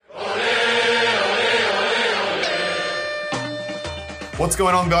What's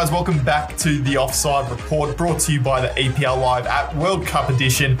going on, guys? Welcome back to the Offside Report, brought to you by the EPL Live at World Cup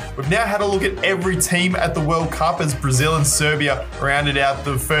edition. We've now had a look at every team at the World Cup as Brazil and Serbia rounded out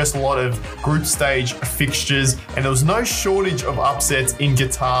the first lot of group stage fixtures, and there was no shortage of upsets in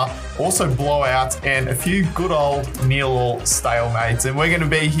Qatar, also blowouts, and a few good old nil-all stalemates. And we're going to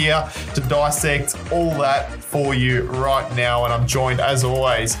be here to dissect all that for you right now, and I'm joined, as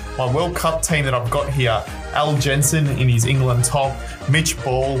always, my World Cup team that I've got here. Al Jensen in his England top, Mitch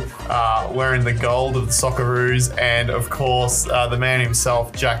Ball wearing the gold of the Socceroos, and of course the man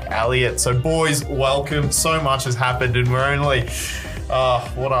himself, Jack Elliott. So boys, welcome. So much has happened and we're only,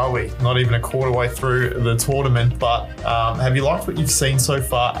 what are we? Not even a quarter way through the tournament, but have you liked what you've seen so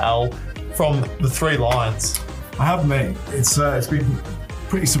far, Al, from the Three Lions? I have, mate. It's been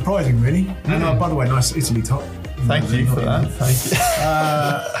pretty surprising, really. And by the way, nice Italy top. Thank you for that.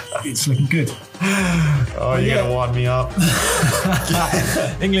 Thank you. It's looking good. Oh, you're going to wind me up.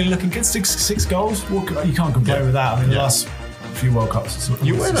 England looking good. Six goals. You can't complain with that. I mean, the last few World Cups.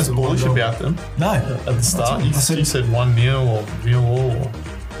 You weren't as bullish about them. No. At the start. You said 1-0 or 0-all.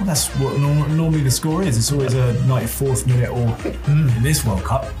 Well, that's what normally the score is. It's always a 94th minute or in this World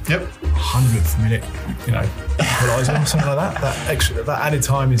Cup. Yep. 100th minute, equaliser or something like that. That added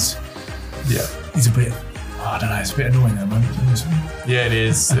time is a bit. I don't know, it's a bit annoying at the moment. Yeah, it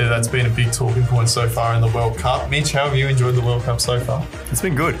is. That's been a big talking point so far in the World Cup. Mitch, how have you enjoyed the World Cup so far? It's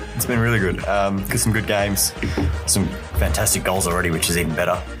been good. It's been really good. Some good games, some fantastic goals already, which is even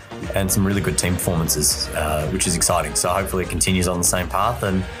better, and some really good team performances, which is exciting. So hopefully it continues on the same path,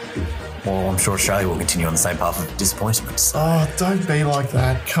 and well, I'm sure Australia will continue on the same path of disappointment. So. Oh, don't be like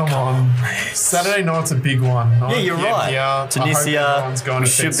that. Come on. Saturday night's a big one. Yeah, you're right. Tunisia,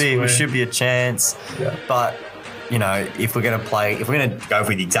 we should be a chance. Yeah. But, if we're going to go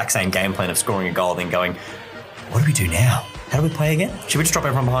with the exact same game plan of scoring a goal, then going, what do we do now? How do we play again? Should we just drop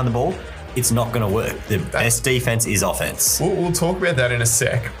everyone behind the ball? It's not going to work. The best defence is offence. We'll talk about that in a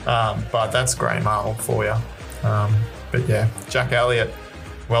sec, but that's Graham Arnold for you. But yeah, Jack Elliott.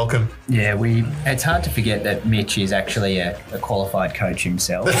 Welcome. Yeah, it's hard to forget that Mitch is actually a qualified coach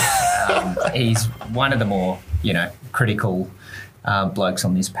himself. He's one of the more, critical blokes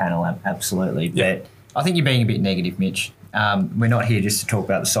on this panel, absolutely. Yeah. But I think you're being a bit negative, Mitch. We're not here just to talk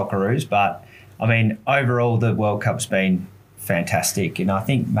about the Socceroos, but, overall the World Cup's been fantastic. And I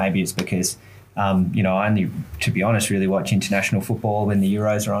think maybe it's because, I only, to be honest, really watch international football when the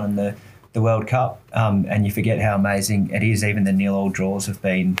Euros are on and the World Cup, and you forget how amazing it is. Even the nil-all draws have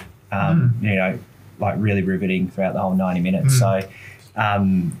been, really riveting throughout the whole 90 minutes. So,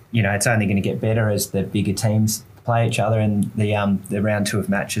 it's only going to get better as the bigger teams play each other, and the round two of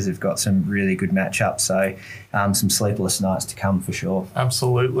matches have got some really good matchups. So, some sleepless nights to come for sure.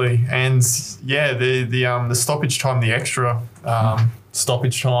 Absolutely, and yeah, the stoppage time, the extra.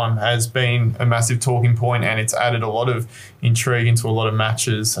 Stoppage time has been a massive talking point, and it's added a lot of intrigue into a lot of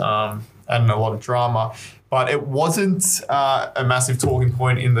matches, adding a lot of drama. But it wasn't a massive talking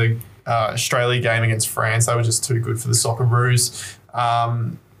point in the Australia game against France. They were just too good for the Socceroos.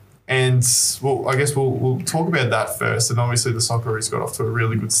 And well, I guess we'll talk about that first. And obviously the Socceroos got off to a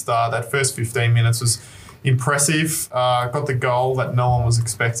really good start. That first 15 minutes was impressive. Got the goal that no one was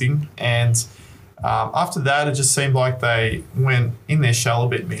expecting, and after that, it just seemed like they went in their shell a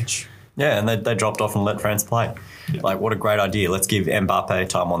bit, Mitch. Yeah, and they dropped off and let France play. Yeah. What a great idea. Let's give Mbappe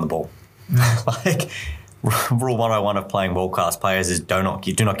time on the ball. Rule 101 of playing world-class players is do not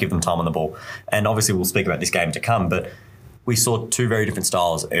give them time on the ball. And obviously we'll speak about this game to come, but we saw two very different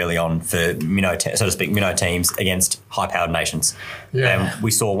styles early on for minnow teams against high-powered nations. Yeah. And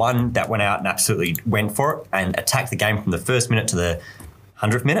we saw one that went out and absolutely went for it and attacked the game from the first minute to the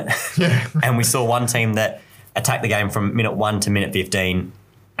 100th minute. Yeah. And we saw one team that attacked the game from minute 1 to minute 15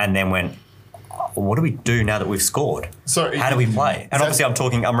 and then went, what do we do now that we've scored? So how do we play? And obviously I'm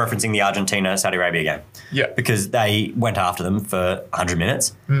referencing the Argentina-Saudi Arabia game. Yeah. Because they went after them for 100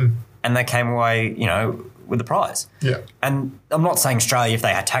 minutes and they came away, with the prize. Yeah. And I'm not saying Australia, if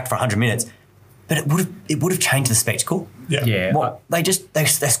they attacked for 100 minutes, but it would have changed the spectacle. Yeah. Yeah. Well, they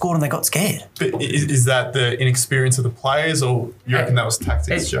scored and they got scared. But is that the inexperience of the players, or you reckon that was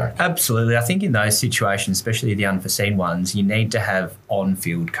tactics, Jack? Absolutely. I think in those situations, especially the unforeseen ones, you need to have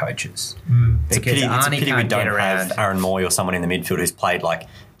on-field coaches. It's a pity we don't have Aaron Moy or someone in the midfield who's played a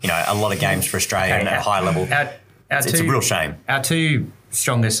lot of games for Australia and at high level. It's a real shame. Our two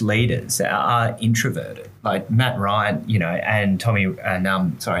strongest leaders are introverted, like Matt Ryan, and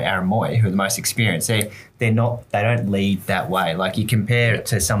Aaron Moy, who are the most experienced. They don't lead that way. Like you compare it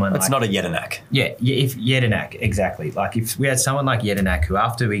to someone it's not a Jedinak. Yeah, if Jedinak, exactly. Like if we had someone like Jedinak, who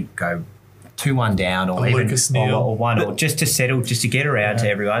after we go 2-1 down or even Lucas Neal. or 1 or just to settle, just to get around to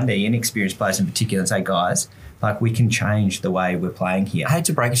everyone, the inexperienced players in particular, and say, guys, like we can change the way we're playing here. I hate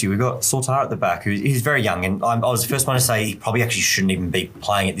to break it to you, we've got Sultar at the back, he's very young, and I was the first one to say he probably actually shouldn't even be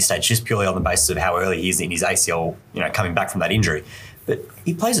playing at this stage, just purely on the basis of how early he is in his ACL, coming back from that injury. But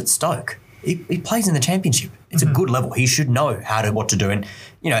he plays at Stoke. He plays in the Championship. It's a good level. He should know what to do. And,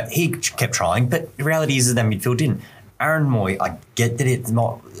 he kept trying, but the reality is that midfield didn't. Aaron Mooy, I get that it's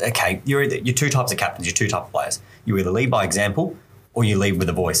not, okay, you're two types of captains, you're two types of players. You either lead by example or you lead with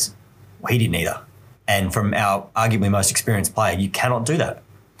a voice. Well, he didn't either. And from our arguably most experienced player, you cannot do that.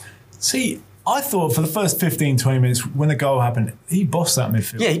 See, I thought for the first 15, 20 minutes when the goal happened, he bossed that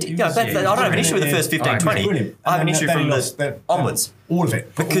midfield. Yeah, he did. I don't have an issue with the first 15, 20. I have an issue from the onwards. All of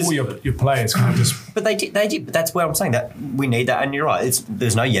it. Because all your players kind of just... But they did. But that's where I'm saying that we need that. And you're right.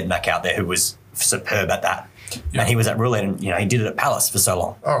 There's no Jednak out there who was superb at that. Yeah. And he was at Roulette and, he did it at Palace for so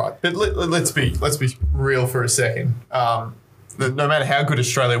long. All right. But let's be real for a second. No matter how good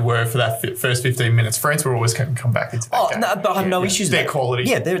Australia were for that first 15 minutes, France were always going to come back into that game. No, but I have no issues with their quality.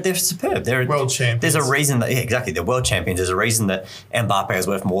 Yeah, they're superb. They're world champions. There's a reason that, exactly, they're world champions. There's a reason that Mbappe is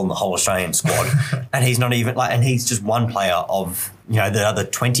worth more than the whole Australian squad. And he's not even, and he's just one player of, the other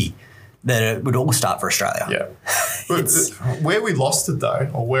 20 that would all start for Australia. Yeah. Where we lost it, though,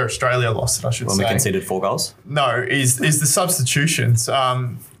 or where Australia lost it, I should say. When we conceded 4 goals? No, is the substitutions.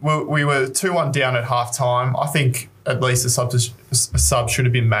 We were 2-1 down at half-time. I think at least a sub should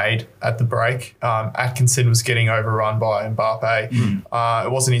have been made at the break. Atkinson was getting overrun by Mbappe.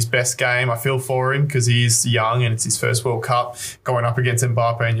 It wasn't his best game. I feel for him because he's young and it's his first World Cup. Going up against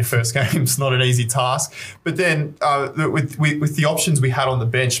Mbappe in your first game is not an easy task. But then with the options we had on the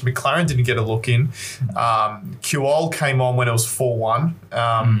bench, McLaren didn't get a look in. Kuol came on when it was 4-1.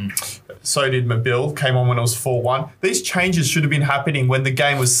 So did Mabil, came on when it was 4-1. These changes should have been happening when the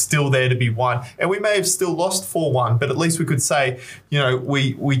game was still there to be won. And we may have still lost 4-1, but at least we could say,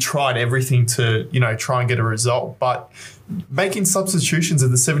 we tried everything to, try and get a result. But making substitutions at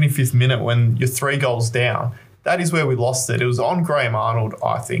the 75th minute when you're 3 goals down, that is where we lost it. It was on Graham Arnold,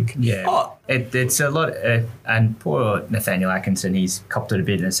 I think. Yeah. It's a lot, and poor Nathaniel Atkinson, he's copped it a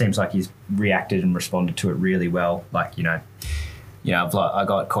bit, and it seems like he's reacted and responded to it really well. Like, I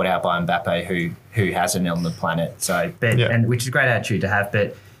got caught out by Mbappe, who hasn't on the planet. So, and which is a great attitude to have.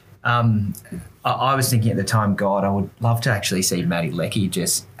 But I was thinking at the time, God, I would love to actually see Matty Leckie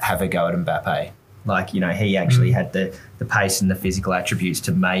just have a go at Mbappe. Like, he actually had the pace and the physical attributes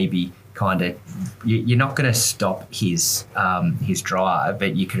to maybe kind of. You're not going to stop his drive,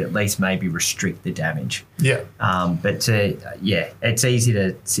 but you could at least maybe restrict the damage. Yeah. But it's easy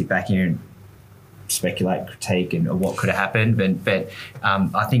to sit back here and speculate, critique, and what could have happened. But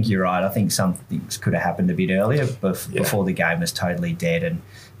I think you're right. I think some things could have happened a bit earlier before the game was totally dead and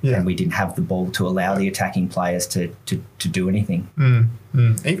we didn't have the ball to allow the attacking players to do anything.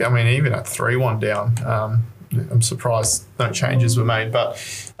 Even at 3-1 down, I'm surprised no changes were made. But,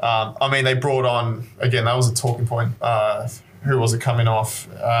 they brought on, again, that was a talking point. Who was it coming off?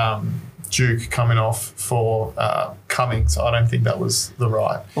 Duke coming off for Cummings. I don't think that was the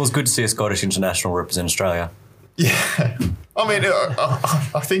right. Well, it was good to see a Scottish international represent Australia. Yeah.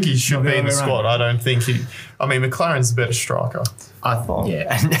 I think he should be in the squad. I don't think McLaren's a better striker. I thought.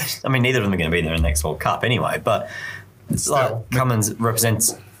 Yeah. Neither of them are going to be there in the next World Cup anyway, but it's like Cummins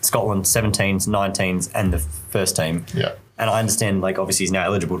represents Scotland 17s, 19s and the first team. Yeah. And I understand, obviously he's now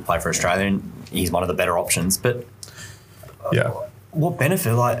eligible to play for Australia and he's one of the better options, but what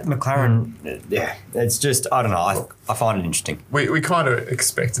benefit? McLaren, it's just, I don't know. I find it interesting. We kind of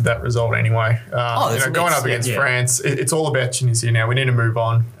expected that result anyway. Going up against France, it's all about Tunisia now. We need to move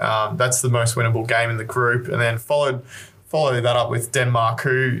on. That's the most winnable game in the group. And then follow that up with Denmark,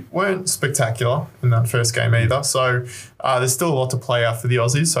 who weren't spectacular in that first game either. So there's still a lot to play out for the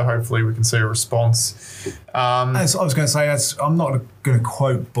Aussies. So hopefully we can see a response. As I was going to say, I'm not going to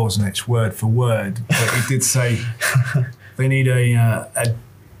quote Bosnich word for word, but he did say they need a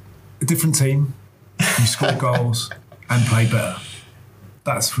different team who score goals and play better.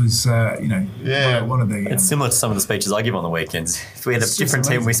 That was, one of the... it's similar to some of the speeches I give on the weekends. If we had a different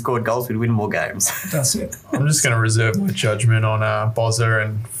team, we scored goals, we'd win more games. That's it. I'm just going to reserve my judgment on Bozza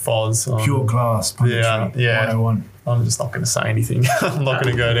and Foz. Pure class, punditry, 101. I'm just not going to say anything. I'm not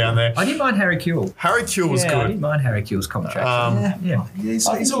going to go down there. I didn't mind Harry Kewell. Harry Kewell was good. I didn't mind Harry Kewell's commentary. He's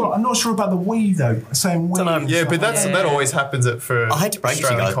all right. I'm not sure about the we, though. Saying we. Yeah, but that always happens for I hate to break it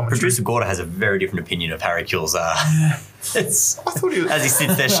to you guys. Producer Gorda has a very different opinion of Harry Kewell's. I thought he was, as he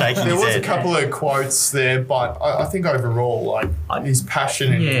sits there shaking his head. There was a couple of quotes there, but I think overall, his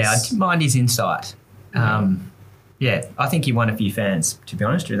passion. I didn't mind his insight. Yeah, I think he won a few fans, to be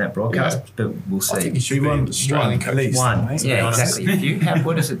honest, during that broadcast, but we'll see. I think he should be won an Australian one coach. at least. One, mate. yeah, honest. exactly. A few.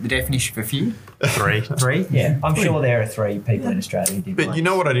 What is it? The definition for few? 3. 3. Yeah, I'm sure there are 3 people in Australia who did. But you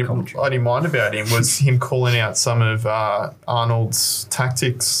know what I didn't mind about him was him calling out some of Arnold's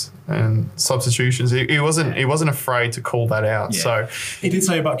tactics and substitutions. He wasn't afraid to call that out. Yeah. So He did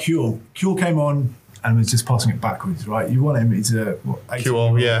say about Kuhl. Kuhl came on and was just passing it backwards, right? You want him, he's a, what, 18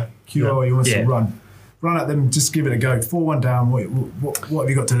 Kuhl, yeah. Kuhl, he wants Yeah. to run at them, just give it a go. 4-1 down, what have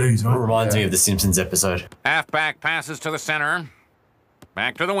you got to lose, It right? reminds me of the Simpsons episode. Halfback passes to the center.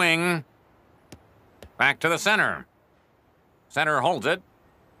 Back to the wing. Back to the center. Center holds it.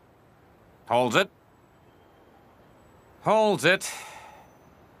 Holds it. Holds it.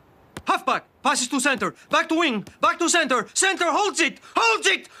 Halfback passes to center, back to wing, back to center. Center holds it, holds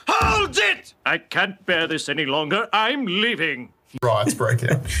it, holds it. I can't bear this any longer. I'm leaving. riots break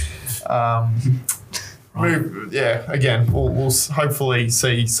out. Again, we'll hopefully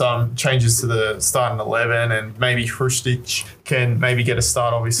see some changes to the starting 11, and maybe Hrustic can maybe get a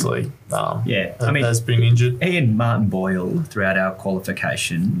start. Obviously, has been injured. He and Martin Boyle throughout our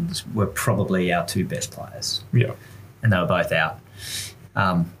qualifications were probably our 2 best players, Yeah, and they were both out.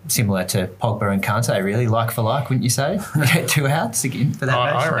 Similar to Pogba and Kante, really, like for like, wouldn't you say? 2 outs again for that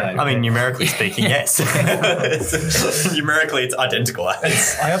I match. reckon. I mean, numerically speaking, yes. Numerically, it's identical. I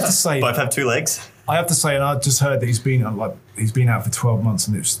have to say, Both have 2 legs. and I just heard that he's been out for 12 months,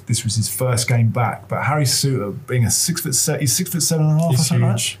 and this was his first game back. But Harry Souttar, being a 6'7", he's 6'7.5" or he's something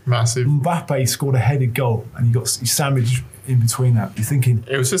huge, massive. Mbappe scored a headed goal, and he sandwiched in between that. You're thinking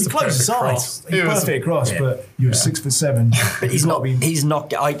It was just he a closed his perfect eyes. cross. He It was- perfect cross, but you're 6'7". But he's not. He's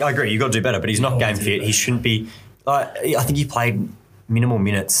not. I agree. You've got to do better. But he's not game fit. He shouldn't be. I think he played minimal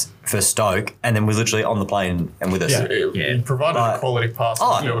minutes for Stoke, and then was literally on the plane and with us. He provided a quality pass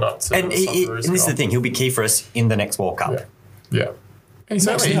and build up to and this is the thing. He'll be key for us in the next World Cup. Yeah. And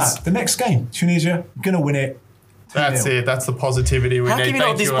The next game, Tunisia, going to win it. That's 2-0. it. That's the positivity we How need. can you not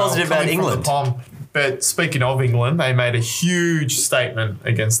Thank be this Al. positive about Coming from the England? Palm. But speaking of England, they made a huge statement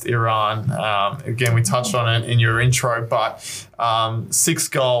against Iran. Again, we touched on it in your intro, but 6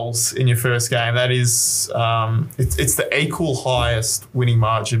 goals in your first game. That is, it's the equal highest winning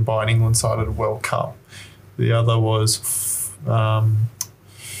margin by an England side at a World Cup. The other was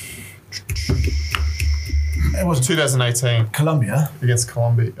It was 2018 Colombia. against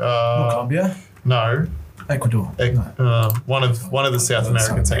Colombia. Not Colombia. No, Ecuador. No. one of the South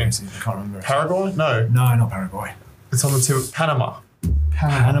American teams. I can't remember. Paraguay? No, No, not Paraguay. it's on the tip. Panama.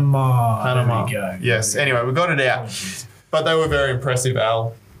 Panama. There we go. Yes. Anyway, we got it out, but they were very impressive,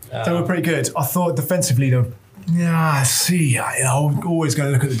 Al. They were pretty good. I thought defensively, though. I'm always going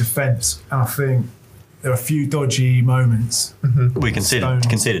to look at the defence, and I think there were a few dodgy moments. We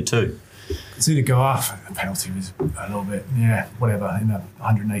conceded 2. See the go off. The penalty was a little bit, whatever, in the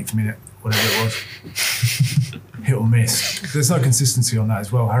 108th minute, whatever it was. Hit or miss. There's no consistency on that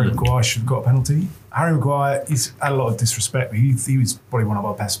as well. Harry Maguire should have got a penalty. Harry Maguire, he's had a lot of disrespect, but he was probably one of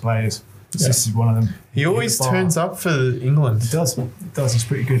our best players. This is one of them. He always turns up for England. He does. He's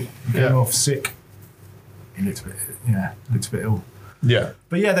pretty good. He came off sick. He looked a bit ill. Yeah.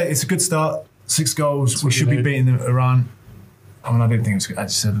 But yeah, it's a good start. 6 goals. We what should you be need. beating Iran. I mean, I didn't think it was. I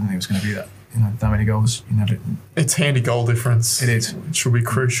just said I didn't think it was going to be that many goals. It's handy goal difference. It is. It should be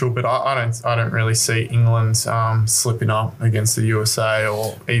crucial, but I don't really see England slipping up against the USA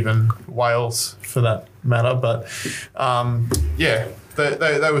or even Wales for that matter. But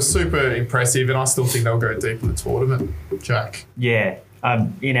they were super impressive, and I still think they'll go deep in the tournament. Jack. Yeah.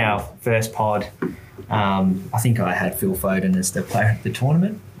 In our first pod, I think I had Phil Foden as the player of the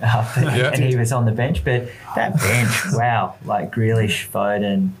tournament, and he was on the bench. But that bench, wow, like Grealish,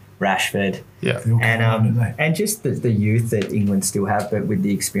 Foden, Rashford, and just the youth that England still have, but with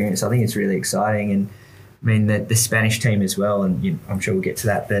the experience, I think it's really exciting. And I mean the Spanish team as well, and I'm sure we'll get to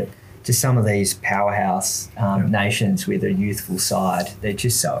that, but just some of these powerhouse nations with a youthful side, they're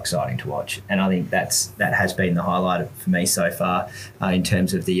just so exciting to watch. And I think that has been the highlight for me so far in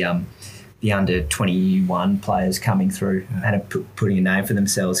terms of the under 21 players coming through and putting a name for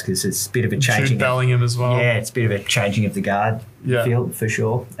themselves, because it's a bit of a changing. Jude Bellingham as well. Yeah, it's a bit of a changing of the guard field for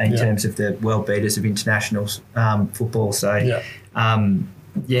sure in terms of the world beaters of international football. So,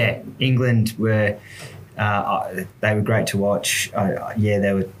 England were. They were great to watch.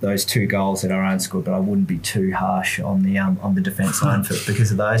 There were those 2 goals that our own scored, but I wouldn't be too harsh on the defence line because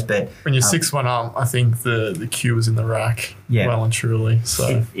of those. But when you're 6-1 up, I think the cue was in the rack, well and truly.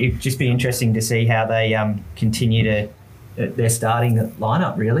 So it'd just be interesting to see how they continue to their starting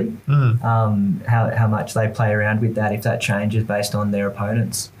lineup. Really, how much they play around with that, if that changes based on their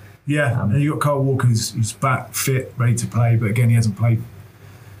opponents. Yeah, and you got Kyle Walker who's back, fit, ready to play, but again, he hasn't played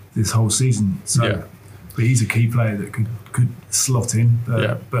this whole season. So, Yeah. but he's a key player that could slot in.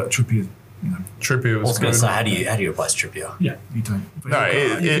 But Trippier, Trippier I was was going good. to say, how do you replace Trippier? yeah, you don't. But No,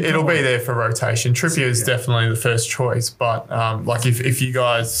 it'll be there. there for rotation. Trippier is definitely the first choice, but like if you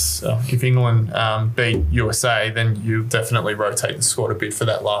guys, if England beat USA, then you definitely rotate the squad a bit for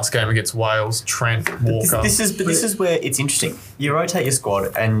that last game against Wales. Trent, Walker. This is where it's interesting. You rotate your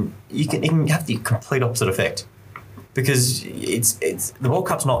squad, and it can have the complete opposite effect because it's the World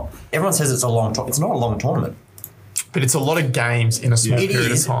Cup's not. Everyone says it's a long. It's not a long tournament. But it's a lot of games in a small It period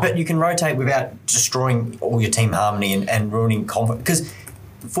is, of time. but you can rotate without destroying all your team harmony and ruining confidence. Because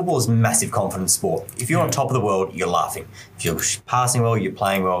football is a massive confidence sport. If you're on top of the world, you're laughing. If you're passing well, you're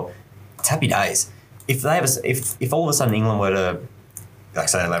playing well. It's happy days. If all of a sudden England were to, like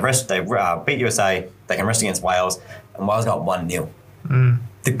say, they beat USA, they can rest against Wales, and Wales got 1-0.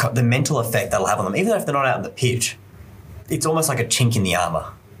 The mental effect that'll have on them, even if they're not out on the pitch, it's almost like a chink in the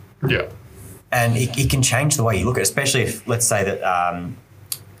armour. yeah. And it can change the way you look at it, especially if, let's say that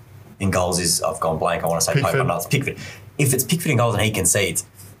in goals is, I've gone blank, I want to say Pickford. Pope, but no, it's Pickford. If it's Pickford in goals and he concedes,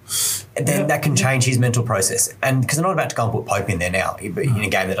 then that can change his mental process. And because they're not about to go and put Pope in there now in a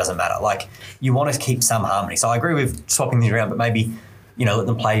game that doesn't matter. Like, you want to keep some harmony. So I agree with swapping these around, but maybe, let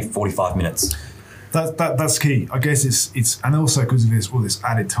them play 45 minutes. That's key. I guess it's and also because of all this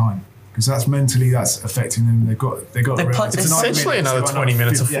added time. Because that's affecting them. They've got. It's essentially another 20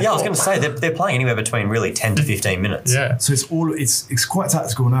 minutes of football. Yeah, I was going to say, they're playing anywhere between really 10 to 15 minutes. Yeah. So it's quite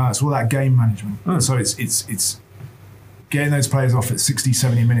tactical now. It's all that game management. So it's getting those players off at 60,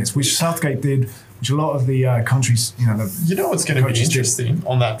 70 minutes, which Southgate did, which a lot of the countries, You know what's going to be coaches do. interesting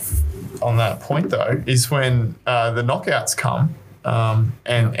on that point though is when the knockouts come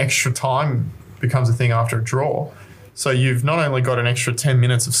and extra time becomes a thing after a draw. So you've not only got an extra 10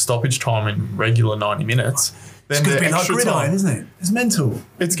 minutes of stoppage time in regular 90 minutes, then It's going to the be like extra gridiron, time, isn't it? It's mental.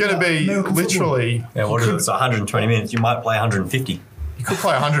 it's going to be American literally, Yeah, what is it? It's 120 minutes. You might play 150. you could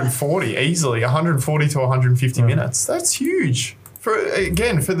play 140 easily, 140 to 150 minutes. That's huge. For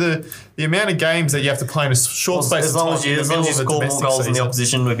the amount of games that you have to play in a short space As of time. long as you in the middle of a score more domestic goals than the season.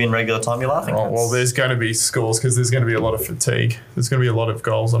 opposition within regular time, you're laughing. Oh, well, there's going to be scores because there's going to be a lot of fatigue. There's going to be a lot of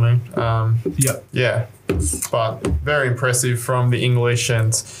goals, Yeah, but very impressive from the English,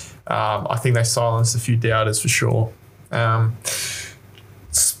 and I think they silenced a few doubters for sure.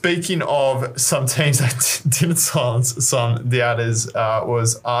 Speaking of some teams that didn't silence some doubters,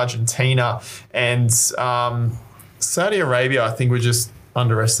 was Argentina and Saudi Arabia. I think were just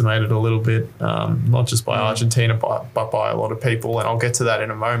underestimated a little bit, not just by Argentina, but by a lot of people, and I'll get to that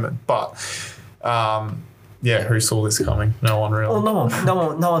in a moment. But who saw this coming? No one really. Well,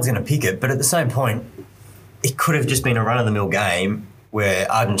 no one's going to pick it. But at the same point, it could have just been a run-of-the-mill game where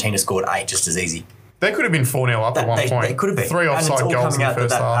Argentina scored 8 just as easy. They could have been 4-0 up at one point. They could have been. 3 offside and it's all goals in coming the out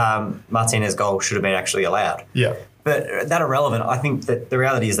first half. that Martinez goal should have been actually allowed. Yeah. But that irrelevant. I think that the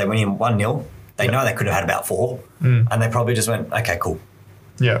reality is they went in 1-0. They know they could have had about 4. And they probably just went, okay, cool.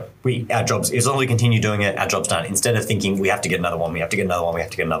 Yeah. Our jobs, as long as we continue doing it, our job's done. Instead of thinking we have to get another one, we have to get another one, we have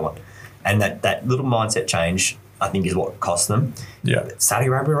to get another one. And that little mindset change, I think, is what cost them. Yeah. Saudi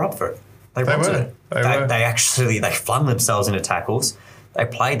Arabia were up for it. They wanted were. it. They were. They flung themselves into tackles. They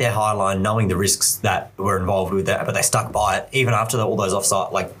played their high line knowing the risks that were involved with that, but they stuck by it. Even after all those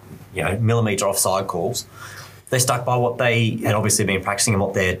offside, millimetre offside calls, they stuck by what they had obviously been practicing and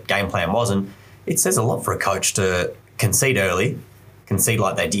what their game plan was. And it says a lot for a coach to concede early, concede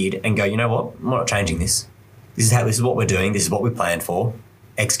like they did, and go, you know what, I'm not changing this. This is what we're doing. This is what we planned for.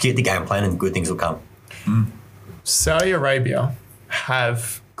 Execute the game plan and good things will come. Saudi Arabia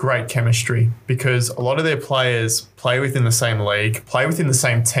have great chemistry because a lot of their players play within the same league, play within the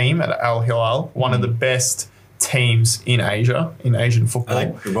same team at Al Hilal, one of the best teams in Asia, in Asian football. Are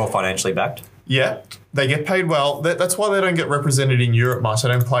they well financially backed? Yeah, they get paid well. That's why they don't get represented in Europe much. They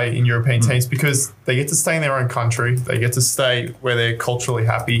don't play in European teams because they get to stay in their own country. They get to stay where they're culturally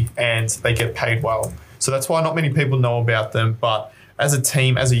happy and they get paid well. So that's why not many people know about them. But as a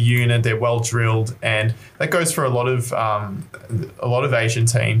team, as a unit, they're well drilled, and that goes for a lot of Asian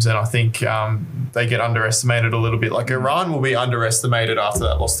teams. And I think they get underestimated a little bit. Like Iran will be underestimated after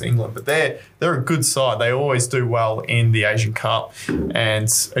that loss to England, but they're a good side. They always do well in the Asian Cup. And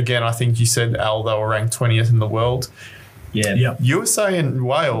again, I think you said, Al, they were ranked 20th in the world. Yeah. USA and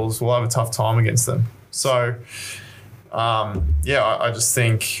Wales will have a tough time against them. So, I just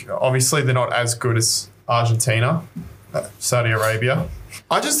think obviously they're not as good as Argentina, Saudi Arabia.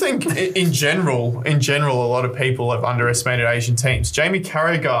 I just think in general, a lot of people have underestimated Asian teams. Jamie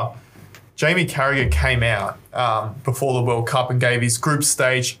Carragher Jamie Carragher came out before the World Cup and gave his group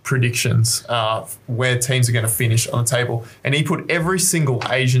stage predictions where teams are going to finish on the table. And he put every single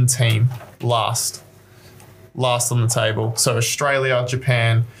Asian team last on the table. So Australia,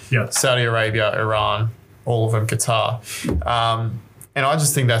 Japan, Saudi Arabia, Iran, all of them Qatar. And I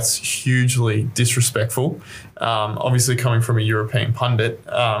just think that's hugely disrespectful. Obviously, coming from a European pundit,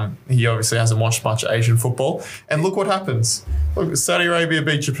 he obviously hasn't watched much Asian football. And look what happens. Look, Saudi Arabia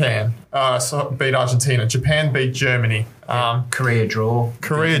beat Japan, beat Argentina. Japan beat Germany. Korea draw.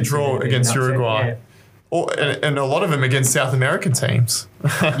 Against Uruguay. Yeah. And a lot of them against South American teams.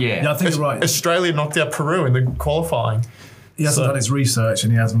 Yeah. I think you're right. Australia knocked out Peru in the qualifying. He hasn't done his research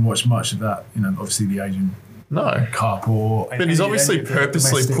and he hasn't watched much of that. Obviously the Asian Cup or. But he's obviously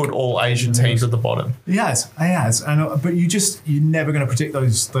purposely put all Asian teams at the bottom. He has, but you're never going to predict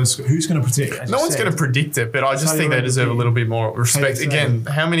those. Who's going to predict? No one's going to predict it, but I just think they deserve a little bit more respect. Again,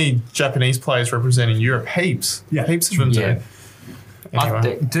 how many Japanese players representing Europe? Heaps. Yeah. Heaps of them do.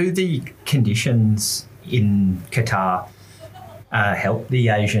 Anyway. Do the conditions in Qatar help the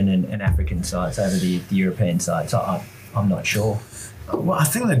Asian and African sides over the European sides? I'm not sure. Well, I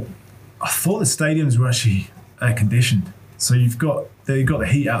thought the stadiums were actually air conditioned. So you've got the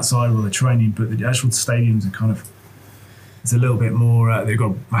heat outside while they're training, but the actual stadiums are kind of, it's a little bit more. They've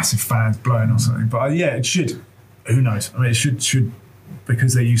got massive fans blowing or something. But it should. Who knows? I mean, it should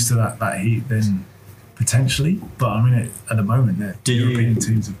because they're used to that heat. Then potentially, but I mean, at the moment, the European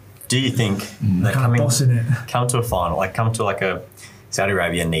teams. Do you think that come to a final, come to a Saudi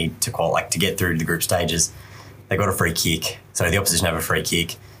Arabia need to get through the group stages? They got a free kick, so the opposition have a free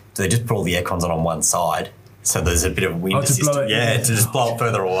kick. Do they just put all the aircons on one side, so there's a bit of wind assist? To just blow it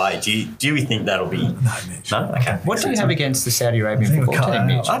further away. Do you think that'll be? No. Okay. What do you have against the Saudi Arabian football team,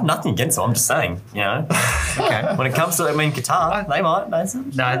 Mitch? I have nothing against them. I'm just saying, Okay. When it comes to, Qatar, they might.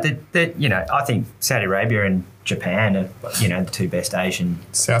 No, I think Saudi Arabia and Japan are, the two best Asian.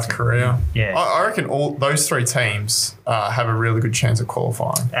 South Korea. Yeah. I reckon all those three teams have a really good chance of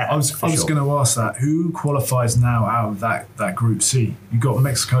qualifying. I was going to ask that. Who qualifies now out of that Group C? You've got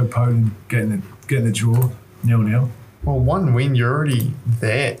Mexico, Poland getting the draw, 0-0. Well, one win, you're already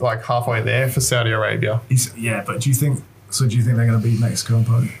there, halfway there for Saudi Arabia. But do you think they're going to beat Mexico and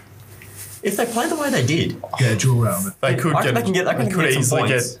Poland? If they play the way they did, get a draw out of it. They could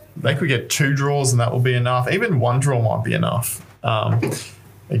easily get 2 draws and that will be enough. Even 1 draw might be enough.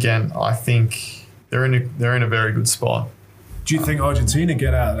 Again, I think they're in a very good spot. Do you think Argentina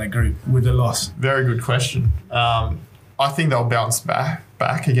get out of that group with a loss? Very good question. I think they'll bounce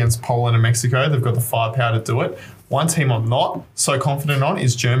back against Poland and Mexico. They've got the firepower to do it. One team I'm not so confident on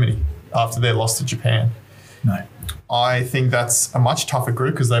is Germany after their loss to Japan. No. I think that's a much tougher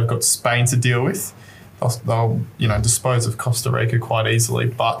group because they've got Spain to deal with. They'll dispose of Costa Rica quite easily.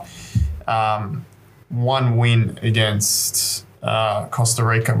 But one win against Costa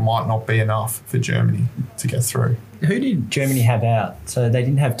Rica might not be enough for Germany to get through. Who did Germany have out? So they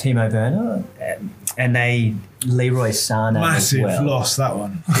didn't have Timo Werner and Leroy Sané massive as well. Loss, that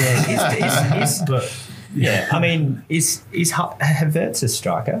one. Yeah, I mean, is Havertz a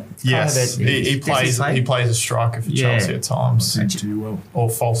striker? Yes, he plays a striker for Chelsea at times. Too well. Or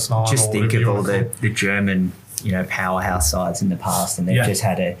false nine. Just think of all the German, powerhouse sides in the past, and they've just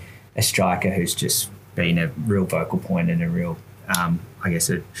had a striker who's just been a real vocal point and a real,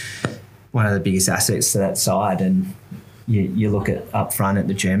 one of the biggest assets to that side. And you look at up front at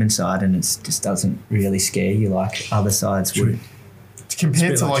the German side, and it just doesn't really scare you like other sides would.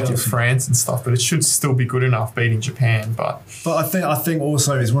 Compared to your France and stuff, but it should still be good enough beating Japan. But I think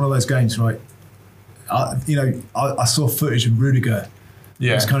also it's one of those games, right? I saw footage of Rudiger.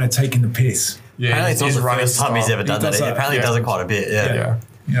 Yeah, he's kind of taking the piss. Yeah, apparently it's not the first time he's ever done that. Apparently he does it quite a bit. Yeah.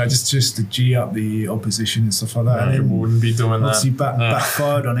 Just to G up the opposition and stuff like that. No, and wouldn't be doing that. Obviously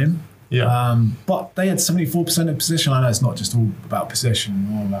backfired on him. Yeah. But they had 74% of possession. I know it's not just all about possession,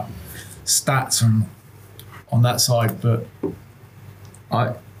 all about stats on that side, but.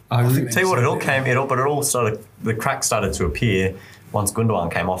 I think tell you what, it all started. The crack started to appear once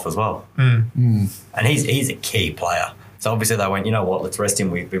Gundogan came off as well, and he's a key player. So obviously they went, you know what, let's rest him.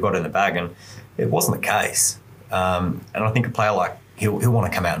 We've got it in the bag, and it wasn't the case. And I think a player like he'll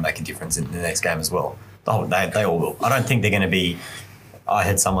want to come out and make a difference in the next game as well. They all will. I don't think they're going to be. I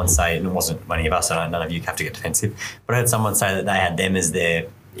heard someone say, and it wasn't many of us. None of you have to get defensive, but I heard someone say that they had them as their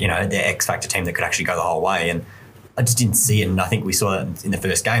X factor team that could actually go the whole way, and I just didn't see it, and I think we saw that in the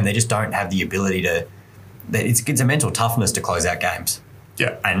first game. They just don't have the ability to. It's a mental toughness to close out games.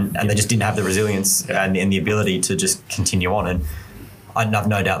 Yeah, and they just didn't have the resilience and the ability to just continue on. And I have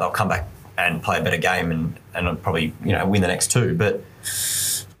no doubt they'll come back and play a better game and probably win the next 2. But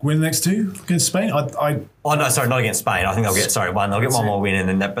win the next two against Spain. Oh no, sorry, not against Spain. I think they'll get one. They'll get one more win, and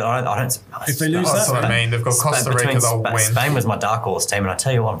then that. But I don't. If they lose That's what I mean. They've got Costa Rica, they'll win. Spain was my dark horse team, and I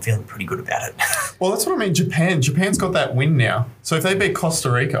tell you what, I'm feeling pretty good about it. Well, that's what I mean. Japan's got that win now. So if they beat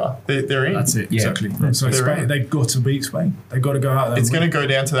Costa Rica, they're in. That's it, Yeah. exactly. So Spain, they've got to beat Spain. They've got to go out there. It's going to go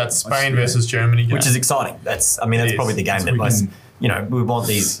down to that Spain versus Germany game. Which is exciting. That's It is. probably the game That's that most. weekend. We want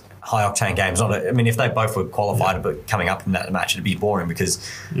these high octane games. I mean, if they both were qualified, but coming up in that match, it'd be boring because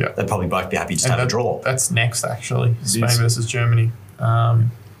they'd probably both be happy just to have a draw. That's next, actually. Spain is. versus Germany.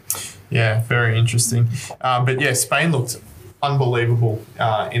 Very interesting. But yeah, Spain looked unbelievable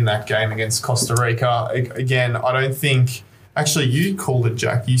in that game against Costa Rica. Again, I don't think... Actually, you called it,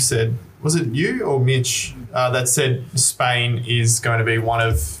 Jack. You said... Was it you or Mitch that said Spain is going to be one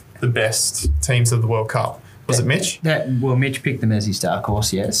of the best teams of the World Cup? Was it Mitch? Mitch picked them as his dark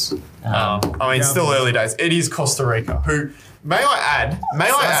horse, yes. Still early days. It is Costa Rica, who... May I add?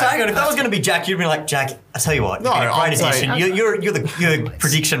 So hang on, if that was going to be Jack, you'd be like, Jack, I tell you what, No, you're a great I'm saying- addition. You're the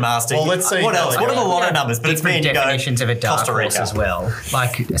prediction master. Well, let's see What how else? they What are go. the lotto numbers? But it's Different been definitions of a dark Costa horse Rica as well.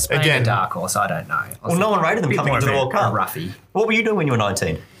 Like Spain Again- a dark horse, I don't know. Well, no one rated them Bit coming more into the of World Cup. A roughie. What were you doing when you were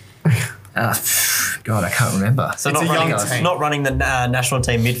 19? God, I can't remember. So It's not a young running, team. not running the national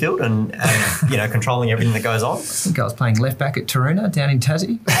team midfield and controlling everything that goes on. I think I was playing left back at Taruna down in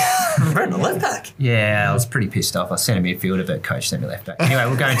Tassie. Brendan, left back. Yeah, I was pretty pissed off. I was centre midfielder, but coach sent me left back. Anyway,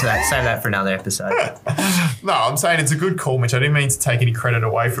 we'll go into that. Save that for another episode. No, I'm saying it's a good call, Mitch. I didn't mean to take any credit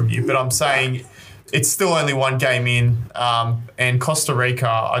away from you, but I'm saying it's still only one game in. And Costa Rica,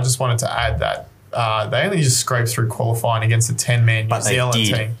 I just wanted to add that they only just scraped through qualifying against a 10-man New But Zealand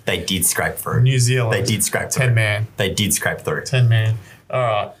team. they did scrape through. New Zealand. They did scrape through. 10-man. They did scrape through. 10-man. All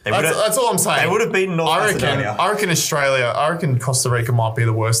right. That's all I'm saying. They would have beaten North Macedonia. I reckon Costa Rica might be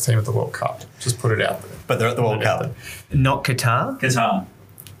the worst team at the World Cup. Just put it out there. But they're at the World Cup. Not Qatar. Qatar.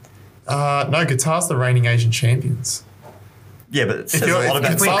 No, Qatar's the reigning Asian champions. Yeah, but it says a you're- lot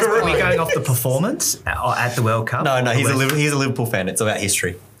about if Are Qatar's we Socceroo. going off the performance at the World Cup? No, he's a Liverpool fan. It's about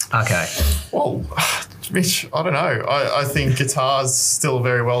history. Okay. Well, Mitch, I don't know. I think Qatar's still a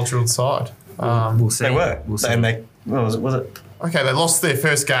very well-drilled side. We'll see. They were. We'll see. And they, what was it? Okay, they lost their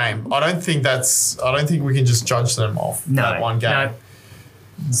first game. I don't think we can just judge them off that one game.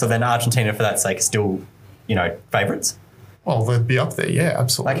 No. So then Argentina, for that sake, are still, favourites? Well, they'd be up there, yeah,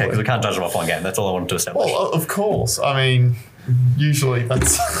 absolutely. Okay, because we can't judge them off one game. That's all I wanted to establish. Well, of course. I mean, usually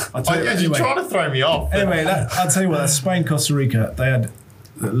that's. I'll tell you You're anyway. trying to throw me off. Anyway, I'll tell you what, that Spain Costa Rica, they had,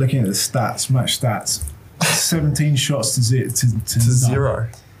 looking at the stats, match stats, 17 shots to zero.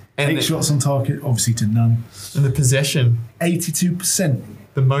 And 8 shots on target, obviously to none. and the possession, 82%.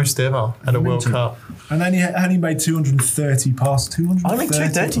 the most ever at a World Mental. Cup. And only made 230 passes. 230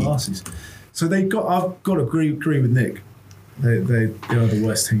 230? passes. So I've got to agree with Nick. They are the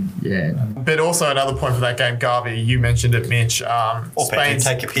worst team. Yeah. But also another point for that game, Garvey, you mentioned it, Mitch. Or Petri, Spain's,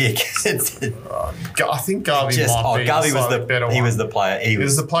 take your pick. I think Garvey might be Garvey was slightly the better he one. was the player. He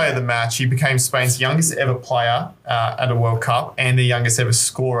was the player of the match. He became Spain's youngest ever player at a World Cup and the youngest ever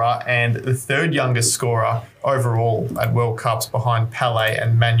scorer and the third youngest scorer overall at World Cups behind Pelé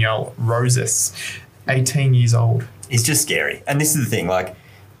and Manuel Rosas. 18 years old. He's just scary. And this is the thing, like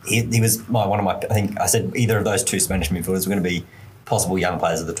he was one of my. I think I said either of those two Spanish midfielders were going to be possible young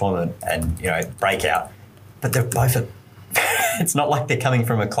players of the tournament and breakout, but they're both. It's not like they're coming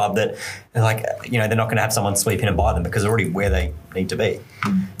from a club that they're like they're not going to have someone sweep in and buy them because they're already where they need to be.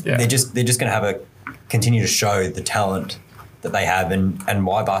 Yeah. They're just going to have continue to show the talent that they have and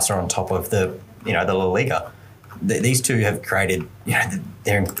why Barca are on top of the the La Liga. These two have created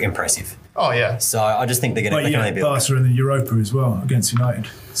they're impressive. Oh, yeah. So I just think they're going But to yeah, be. Barca in the Europa as well against United.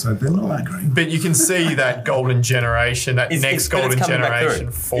 So they're not that great. But you can see that golden generation, that next but golden coming back generation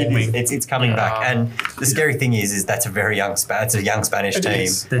through. forming. It's coming back, and the scary thing is that's a very young. It's a young Spanish It team,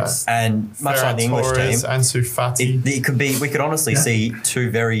 is. That's- and much like the English Torres, team, Ansu Fati. it could be. We could honestly see two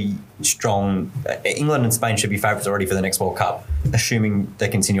very strong. England and Spain should be favourites already for the next World Cup, assuming they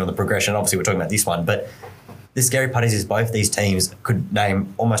continue on the progression. Obviously, we're talking about this one, but the scary part is both these teams could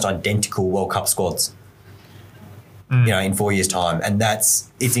name almost identical World Cup squads. In 4 years' time, and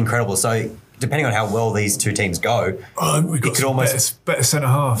it's incredible. So depending on how well these two teams go, We've got could some almost- better centre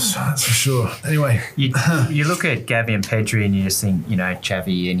halves, that's for sure. Anyway, You look at Gavi and Pedri and you just think,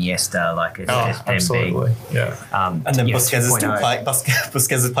 Xavi, Iniesta, like it's them absolutely. Yeah. and then yeah, Busquets is still 2.0. playing. Busquets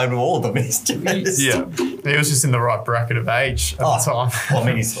has played with all of them. He's tremendous. Yeah. He was just in the right bracket of age at the time. Well,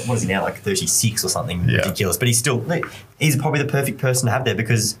 I mean, what is he now, like 36 or something Yeah. ridiculous? But he's probably the perfect person to have there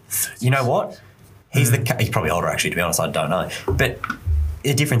because you know what? He's probably older actually, to be honest. I don't know. But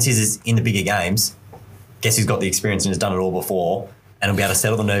the difference is in the bigger games, guess who's got the experience and has done it all before? and it'll be able to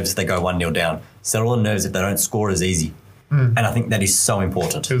settle the nerves if they go 1-0 down, settle the nerves if they don't score as easy. And I think that is so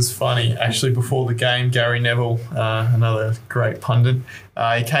important. It was funny, actually, before the game, Gary Neville, another great pundit,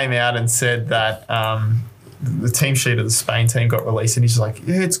 he came out and said that the team sheet of the Spain team got released, and he's just like,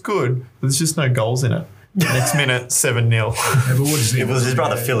 yeah, it's good, but there's just no goals in it. Next minute, 7-0. Yeah, but what does It was his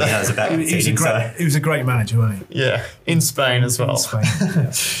brother Phil, he knows about he was a conceding, great, he was a great manager, wasn't he? Yeah, in Spain as well. In Spain,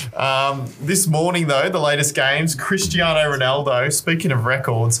 yeah. This morning, though, the latest games, Cristiano Ronaldo, speaking of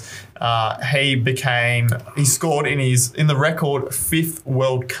records, he scored in the record 5th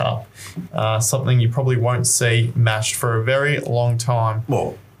World Cup, something you probably won't see matched for a very long time.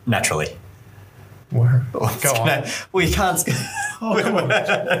 Well, naturally. Go on. Well, you can't... Oh, come on.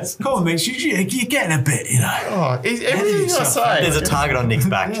 Come on, Mitch. You're getting a bit, you know. Oh, everything I say. There's a target on Nick's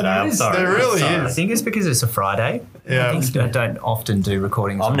back today. I'm sorry. There really I is. think it's because it's a Friday. Yeah. I think I don't often do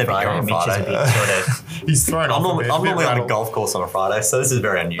recordings I'm on never Friday. here on Mitch is a Friday. bit sort of... He's thrown I'm off normally, a bit, I'm normally on the rattled. golf course on a Friday, so this is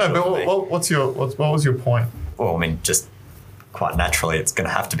very unusual No, for me. but what was your point? Well, I mean, just quite naturally, it's going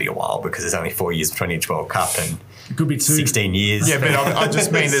to have to be a while because there's only 4 years between each World Cup and It could be 2. 16 years. Yeah, but I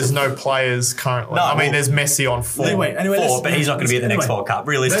just mean there's no players currently. No, I mean, well- there's Messi on 4. Anyway, Four, but he's not going to be at the next anyway, World Cup. let's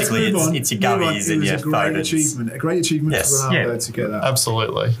Realistically, move on. it's your Move on. Gubbies It and was your a great Fodens. achievement. A great achievement Yes. for Ronaldo to get that.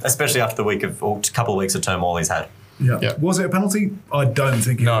 Absolutely. Especially after the week of, or couple of weeks of turmoil he's had. Yeah. Yeah. Was it a penalty? I don't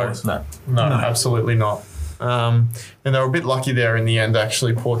think it No. was. No. No, absolutely not. And they were a bit lucky there in the end,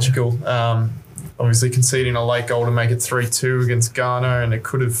 actually, Portugal. Obviously conceding a late goal to make it 3-2 against Ghana, and it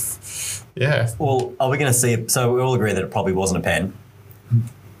could have, yeah. Well, are we going to see it? So we all agree that it probably wasn't a pen.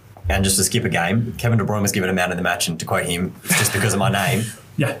 And just to skip a game, Kevin De Bruyne was given a man of the match, and to quote him, just because of my name.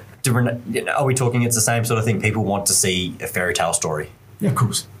 Yeah. Are we talking it's the same sort of thing? People want to see a fairy tale story. Yeah, of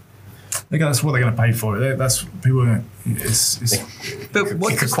course. That's what they're going to pay for it. That's people. It's But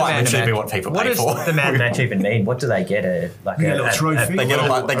what It could does quite the man literally of be match- what people what pay does for. the man match even mean? What do they get? You get a little trophy. They get a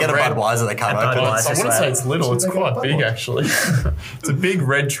red- Budweiser they can't a open. Budweiser. I wouldn't say it's little, it's They get quite a big, bubble. actually. It's a big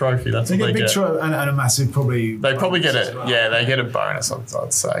red trophy, that's They what get a they big get. trophy and a massive probably. They probably get bonus it, as well. yeah, they get a bonus,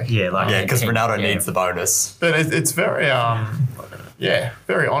 I'd say. Yeah, like Yeah, because Ronaldo yeah. needs the bonus. But it's very,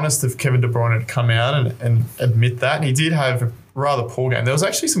 very honest of Kevin De Bruyne to come out and admit that. He did have a rather poor game. There was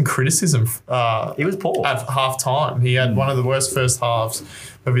actually some criticism He was poor. at half time. He had one of the worst first halves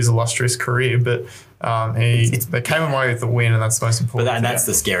of his illustrious career, but they came away with the win, and that's the most But important. and that's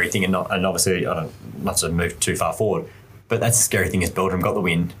the scary thing, and obviously, I don't not to move too far forward, but that's the scary thing is Belgium got the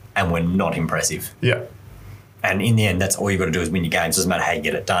win, and we're not impressive. yeah. And in the end, that's all you've got to do is win your games. Doesn't matter how you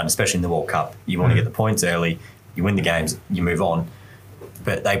get it done, especially in the World Cup. You want to get the points early, you win the games, you move on.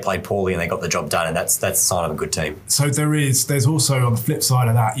 But they played poorly and they got the job done, and that's a sign of a good team. So there's also on the flip side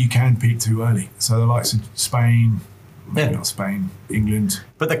of that, you can peak too early. So the likes of Spain, Yeah. not Spain, England.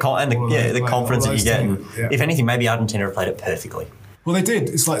 But the All of the those- confidence all that you those get, and teams, yeah. if anything, maybe Argentina have played it perfectly. Well, they did.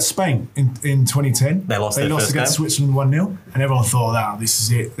 It's like Spain in 2010. They lost their first against game. Switzerland 1-0, and everyone thought, this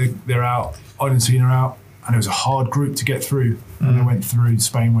is it. They're out. Argentina are out. And it was a hard group to get through. And they went through.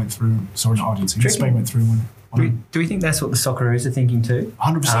 Spain went through. Sorry, not Argentina. Tricky. Spain went through. Do we think that's what the Socceroos are thinking too?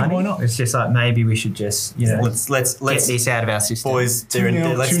 100%, why not? It's just like maybe we should just Let's get this out of our system. boys.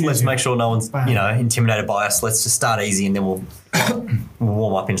 2-0, Let's 2-0. make sure no one's Bang. intimidated by us. Let's just start easy, and then we'll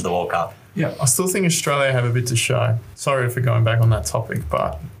warm up into the World Cup. Yeah. I still think Australia have a bit to show. Sorry for going back on that topic,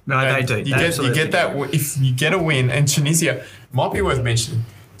 but No, they do. You They get absolutely that if you get a win, and Tunisia might be worth mentioning.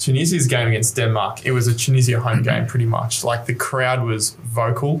 Tunisia's game against Denmark, it was a Tunisia home game pretty much. Like the crowd was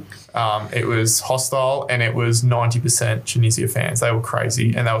vocal, it was hostile, and it was 90% Tunisia fans. They were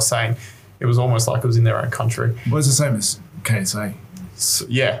crazy, and they were saying it was almost like it was in their own country. Well, it's the same as KSA. So,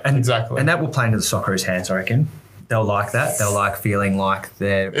 yeah, exactly. And that will play into the Socceroos' hands, I reckon. They'll like that. They'll like feeling like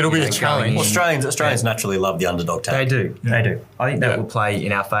they're. It'll be a going challenge. in. Well, Australians naturally love the underdog They tag. do. They do. I think that Yeah. will play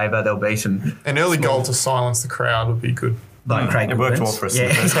in our favour. There'll be some An early goal to silence the crowd would be good. like Craig. It worked Goodwins. well for us in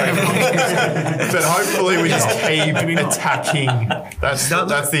the Yeah. first game. But hopefully we just keep attacking. That's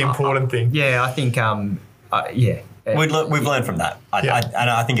the important thing. Yeah, I think. Yeah. We've learned from that. And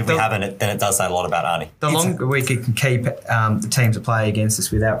I think if we haven't, then it does say a lot about Arnie. The longer we can keep the teams that play against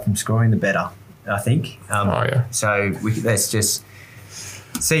us without from scoring, the better. I think. Yeah. So let's just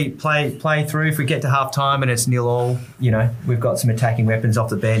play through. If we get to half time and it's 0-0, we've got some attacking weapons off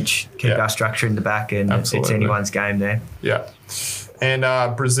the bench. Keep our structure in the back, and it's Absolutely. anyone's game there. Yeah.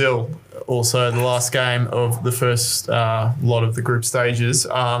 And Brazil, also the last game of the first lot of the group stages.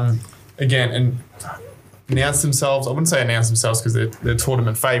 Again, and announced themselves. I wouldn't say announced themselves because they're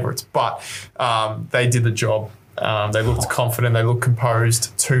tournament favourites, but they did the job. They looked confident. They looked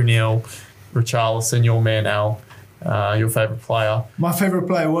composed. 2-0. Richarlison, your man Al, your favourite player, My favourite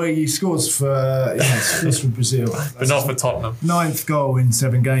player, well, he scores for Brazil. but not for Tottenham. 9th goal in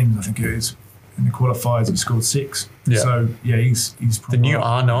 7 games, I think it is. In the qualifiers, he scored 6. Yeah. So yeah, he's The probably new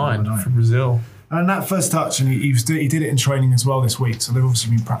R9 for Brazil. And that first touch, and he did it in training as well this week. So they've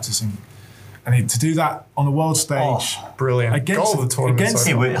obviously been practicing. And to do that on the world stage, Brilliant. Against- Goal of the tournament against-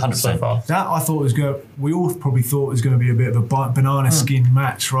 so far. Yeah, 100%. So far. that I thought was going. We all probably thought was going to be a bit of a banana skin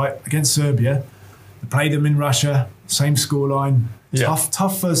match, right? Against Serbia, they played them in Russia, same scoreline. Yeah.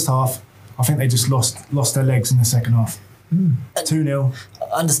 Tough first half. I think they just lost their legs in the second half. 2-0.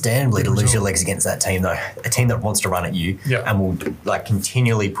 Understandably, to lose your legs against that team, though, a team that wants to run at you Yeah. and will like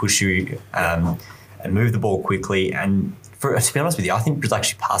continually push you and move the ball quickly. And to be honest with you, I think it was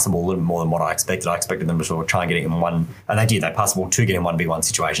actually passed the ball a little more than what I expected. I expected them to sort of try and get it in one, and they did. They passed the ball to get in 1v1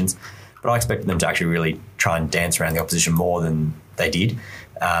 situations, but I expected them to actually really try and dance around the opposition more than they did,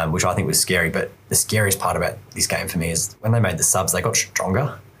 which I think was scary. But the scariest part about this game for me is when they made the subs, they got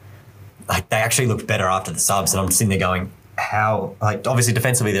stronger. Like they actually looked better after the subs, and I'm sitting there going, how, like, obviously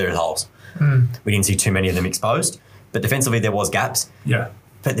defensively there are holes. We didn't see too many of them exposed, but defensively there was gaps. Yeah.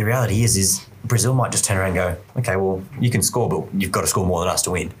 But the reality is Brazil might just turn around and go, okay, well, you can score, but you've got to score more than us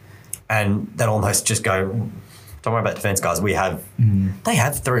to win. And they'll almost just go, don't worry about defence, guys. They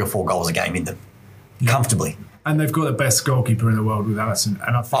have 3 or 4 goals a game in them, comfortably. And they've got the best goalkeeper in the world with Alisson.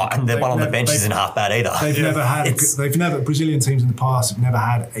 And I think And the one on the bench they've- isn't half bad either. They've never Brazilian teams in the past have never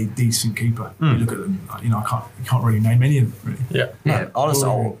had a decent keeper. You look at them, you can't really name any of them. Really. Yeah, honestly,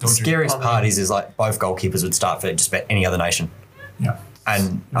 Dodgy. the scariest part is like both goalkeepers would start for just about any other nation. Yeah.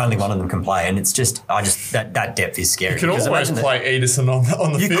 And only one of them can play, and it's just, that depth is scary. You can Because almost imagine play Ederson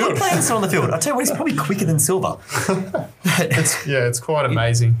on the you field. could play Ederson on the field. I tell you what, he's probably quicker than Silva. It's quite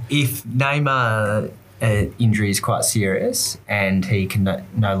amazing. If Neymar injury is quite serious and he can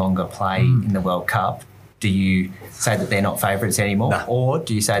no longer play in the World Cup, do you say that they're not favourites anymore? No. Or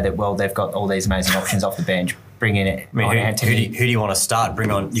do you say that, well, they've got all these amazing options off the bench, bring in it I mean, on who Anthony? do you want to start? Bring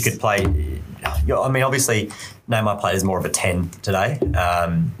on, you could play, I mean, obviously, Neymar played as more of a 10 today,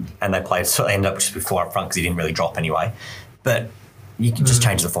 and they played, so they ended up just before up front because he didn't really drop anyway. But you can just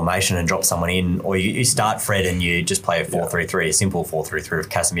change the formation and drop someone in, or you start Fred and you just play a 4-3-3, a simple 4-3-3 with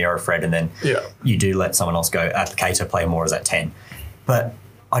Casemiro, Fred, and then you do let someone else go. Keita play more as that 10. But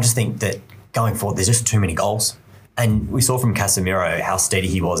I just think that going forward, there's just too many goals. And we saw from Casemiro how steady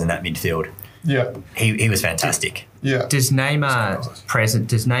he was in that midfield. Yeah. He was fantastic. Yeah. Does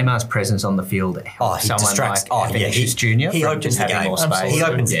Neymar's presence on the field help He someone distracts. like Vinicius Junior? He from opens just the having game. more space? He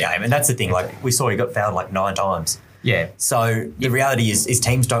opens the Yeah. game, and that's the thing. Like we saw, he got fouled like 9 times. Yeah. So the reality is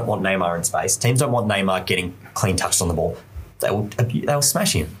teams don't want Neymar in space. Teams don't want Neymar getting clean touched on the ball. They'll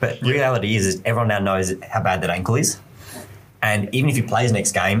smash him. But the reality is everyone now knows how bad that ankle is. And even if he plays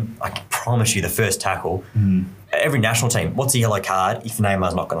next game, I can promise you the first tackle, every national team, what's a yellow card if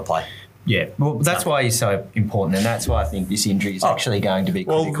Neymar's not going to play? Yeah, well, that's why he's so important, and that's why I think this injury is actually going to be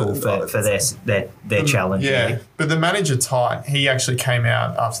critical for their challenge. Yeah, really. but the manager, Tite, he actually came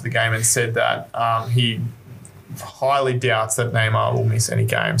out after the game and said that he highly doubts that Neymar will miss any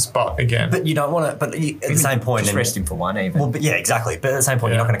games. But again, But you don't want to. But at the same point, Just rest him for one, even. Well, but yeah, exactly. But at the same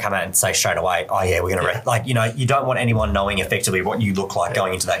point, you're not going to come out and say straight away, "Oh yeah, we're going to rest." Like you don't want anyone knowing effectively what you look like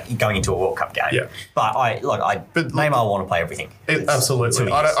going into a World Cup game. Yeah. But Neymar will want to play everything.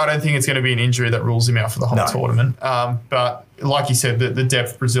 Absolutely. I don't think it's going to be an injury that rules him out for the whole tournament. But like you said, the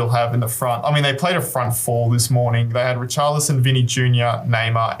depth Brazil have in the front. I mean, they played a front 4 this morning. They had Richarlison, Vinny Jr.,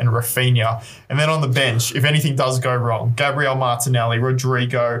 Neymar, and Rafinha. And then on the bench, if anything does go wrong, Gabriel Martinelli,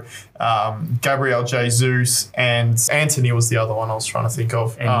 Rodrigo, Gabriel Jesus, and Anthony was the other one I was trying to think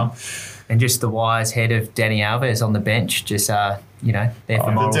of. And just the wise head of Dani Alves on the bench, just there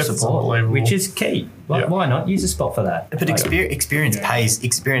for moral depth is support, unbelievable. which is key. Why not use a spot for that? But experience pays.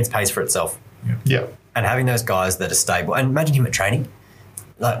 Experience pays for itself. Yeah. And having those guys that are stable, and imagine him at training,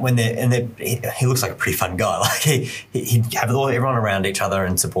 like when he looks like a pretty fun guy. Like he'd have everyone around each other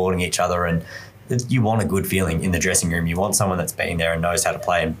and supporting each other, and you want a good feeling in the dressing room. You want someone that's been there and knows how to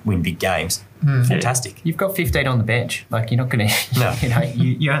play and win big games. Fantastic. You've got 15 on the bench. Like, you're not going to, No.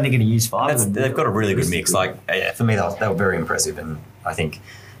 you're only going to use 5 of them. They've got a really good mix. Like for me, they were very impressive, and I think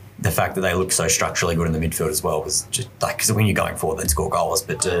the fact that they look so structurally good in the midfield as well was just like, because when you're going forward, they score goals,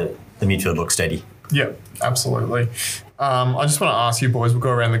 but the midfield looks steady. Yeah, absolutely. I just want to ask you boys, we'll go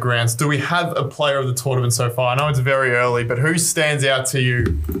around the grounds. Do we have a player of the tournament so far? I know it's very early, but who stands out to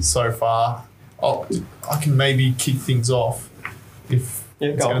you so far? I can maybe kick things off if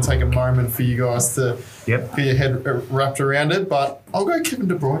It's going to take a moment for you guys to Yep. get your head wrapped around it, but I'll go Kevin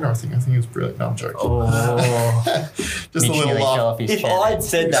De Bruyne. I think it's brilliant. No, I'm joking. Oh, Just a little nearly fell laugh. off his If chair. I had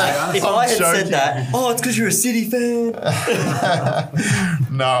said that, it's because you're a City fan.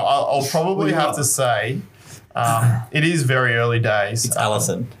 No, I'll probably have to say it is very early days. It's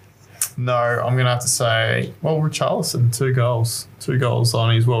Alisson. No, I'm going to have to say, well, Richarlison, 2 goals. 2 goals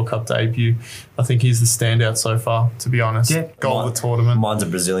on his World Cup debut. I think he's the standout so far, to be honest. Yeah. Goal of the tournament. Mine's a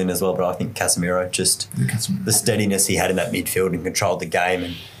Brazilian as well, but I think Casemiro, just the steadiness he had in that midfield and controlled the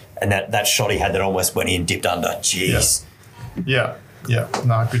game, and that shot he had that almost went in, dipped under. Jeez. Yeah.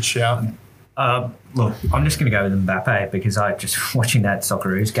 No, good shout. Look, I'm just going to go with Mbappe because I just watching that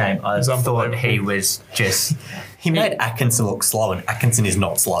Socceroos game, I He's thought unbelievable. he was just He made Atkinson look slow, and Atkinson is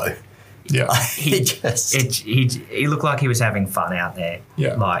not slow. Yeah. he looked like he was having fun out there.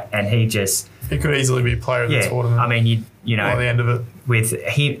 Yeah. And he just He could easily be player of the tournament. I mean, you know, by the end of it. with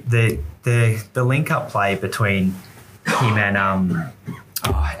him, the link up play between him and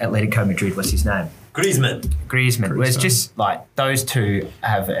Atletico Madrid, what's his name? Griezmann was just like those two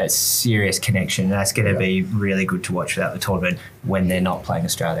have a serious connection, and that's going to be really good to watch throughout the tournament when they're not playing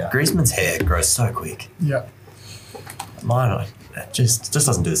Australia. Griezmann's hair grows so quick. Yeah. Mine just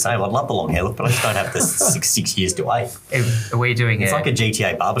doesn't do the same. I'd love the long hair look, but I just don't have the 6 years to wait. Are we doing It's like a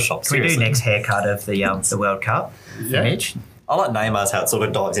GTA barbershop. Can we do Seriously. next haircut of the World Cup? Yeah. Mitch? I like Neymar's how it sort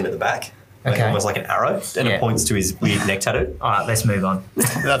of dives in at the back. Like Okay. almost like an arrow, and Yeah. it points to his weird neck tattoo. All right, let's move on.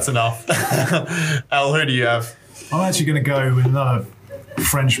 That's enough. Al, who do you have? I'm actually going to go with another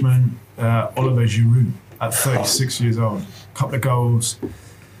Frenchman, Oliver Giroud, at 36 years old. Couple of goals.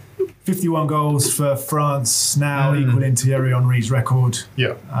 51 goals for France, now equaling Thierry Henry's record.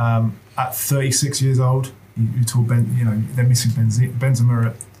 Yeah. At 36 years old. You talk they're missing Benzema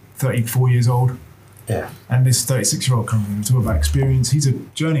at 34 years old. Yeah. And this 36-year-old comes in and talk about experience. He's a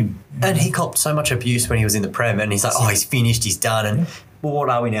journeyman. And he copped so much abuse when he was in the Prem, and he's like, oh, he's finished, he's done. And well, what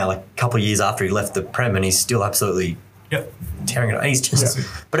are we now? Like a couple of years after he left the Prem, and he's still absolutely Yep. tearing it up. He's just, Yeah.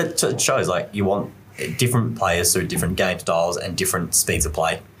 but it shows like you want different players through different game styles and different speeds of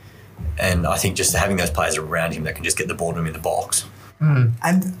play. And I think just having those players around him that can just get the ball to him in the box. And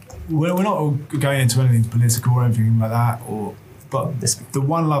we're not all going into anything political or anything like that, but the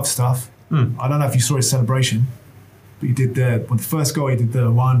One Love stuff, I don't know if you saw his celebration, but he did the first goal, he did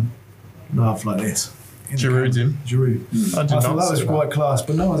the One Love like this. Giroud did. Giroud. I did I not thought that was see quite class,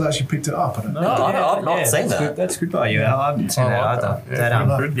 but no one's actually picked it up. I don't know. No, I've not seen that's that. Good. That's good by you, Al. I haven't seen that like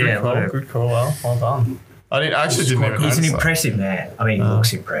either. that. Yeah, good call, Al. Well done. I actually didn't even He's an notice that. impressive man. I mean, he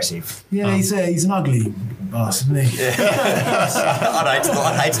looks impressive. Yeah, he's an ugly bastard, isn't he?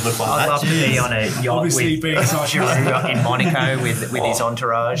 I'd hate to look like I'd that. love to be on a yacht Obviously with being such Giroud in Monaco with his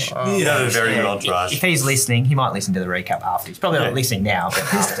entourage. You have a very good entourage. If he's listening, he might listen to the recap after. He's probably not listening now,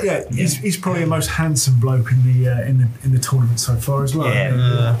 but after. Yeah, he's probably the most handsome bloke in the tournament so far as well.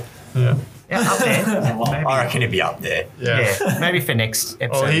 Yeah. Yeah, up there. Maybe. I reckon he'd be up there. Yeah, maybe for next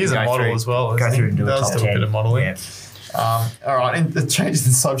episode. Well, he is we a go model through- as well. Go isn't through he? and do He a does top do a 10. bit of modelling. Yeah. All right, and the changes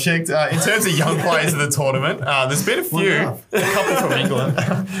the subject. In terms of young players of the tournament, there's been a few. A couple from England.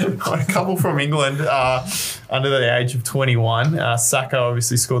 A couple from England under the age of 21. Saka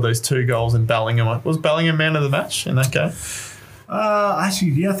obviously scored those 2 goals, and Bellingham was Bellingham man of the match in that game.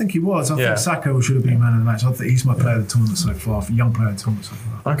 Actually, yeah, I think he was. I Yeah. think Saka should have been man of the match. I think he's my player of the tournament so far, young player of the tournament so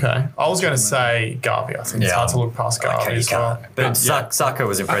far. Okay, I was going to say Garvey. I think it's Yeah. hard to look past Garvey Okay, you as well. can't. But yeah. Saka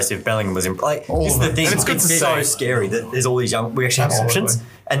was impressive. Bellingham was impressive. All This of is the them. thing. And it's good to so see. scary that there's all these young. We actually have Absolutely. options,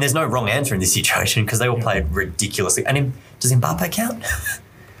 and there's no wrong answer in this situation because they all played ridiculously. And does Mbappe count?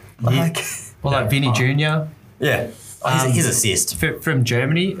 like, Well, like Vinny Jr. yeah, his assist. From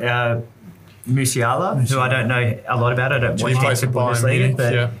Germany, Musiala, who I don't know a lot about. I don't He watch plays the for Bayern Bundesliga, Munich,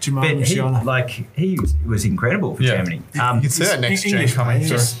 but, yeah. Jamal but he, Musiala. he was incredible for Yeah. Germany. You can see that next gen English coming through.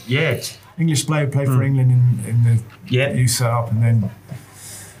 players. Yeah, English player played for England in the Yeah. youth setup, and then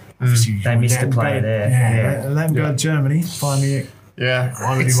obviously They missed let a him player go- there. Yeah, Yeah. let him go to Germany. Finally, Yeah,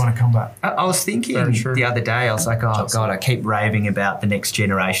 why would he want to come back? I was thinking Very true. the other day, I was like, oh, God, I keep raving about the next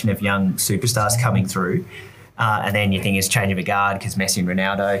generation of young superstars coming through. And then you think it's change of a guard because Messi and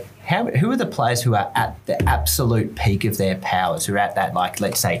Ronaldo. Who are the players who are at the absolute peak of their powers, who are at that, like,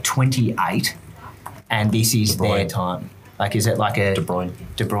 let's say 28, and this is De Bruyne. their time? Like, is it like a De Bruyne.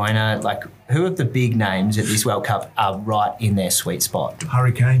 De Bruyne? Like, who of the big names at this World Cup are right in their sweet spot?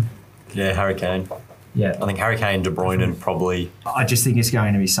 Hurricane. Yeah, Harry Kane. Yeah. I think Harry Kane, De Bruyne, and probably I just think it's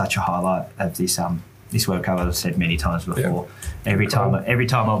going to be such a highlight of this this World Cup. I've said many times before. Every time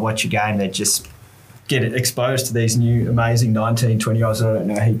I watch a game, they just get exposed to these new amazing 19, 20-year-olds I don't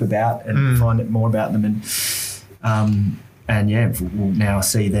know a heap about and find out more about them. And we'll now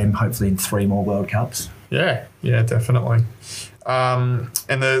see them hopefully in 3 more World Cups. Yeah, definitely. And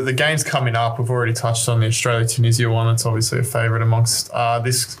the games coming up, we've already touched on the Australia-Tunisia one. That's obviously a favourite amongst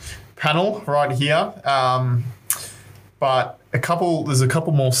this panel right here. But there's a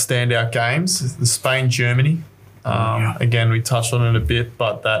couple more standout games. The Spain-Germany. Again, we touched on it a bit,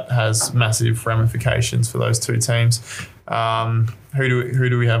 but that has massive ramifications for those two teams. Who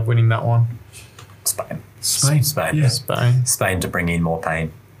do we have winning that one? Spain. Yeah. Spain to bring in more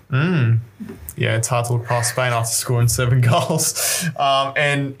pain. Yeah, it's hard to look past Spain after scoring 7 goals.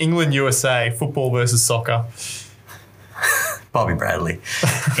 And England-USA, football versus soccer. Bobby Bradley.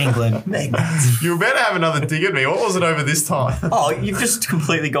 England. You were about to have another dig at me. What was it over this time? Oh, you've just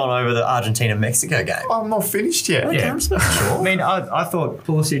completely gone over the Argentina-Mexico game. I'm not finished yet. Yeah. I mean, I thought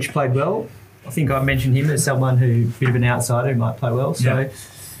Pulisic played well. I think I mentioned him as someone who, bit of an outsider, who might play well. So,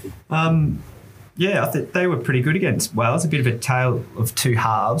 I think they were pretty good against Wales. A bit of a tale of 2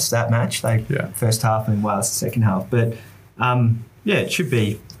 halves, that match. First half and Wales second half. But, it should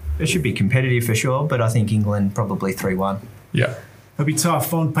be competitive for sure, but I think England probably 3-1. Yeah. It'll be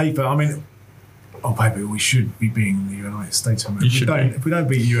tough on paper. I mean, on paper, we should be beating the United States. If we don't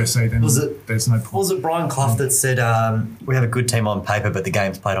beat USA, then there's no point. Was it Brian Clough that said we have a good team on paper, but the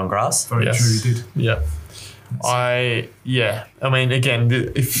game's played on grass? Very true, he did. Yeah. I mean, again,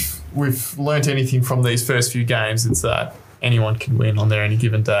 if we've learnt anything from these first few games, it's that anyone can win on any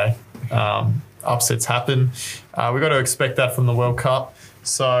given day. Upsets happen. We've got to expect that from the World Cup.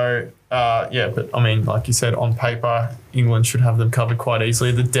 So, but I mean, like you said, on paper, England should have them covered quite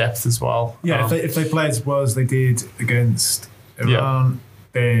easily. The depth as well. Yeah, if they play as well as they did against Iran,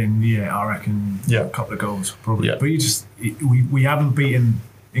 then I reckon a couple of goals probably. Yeah. But we haven't beaten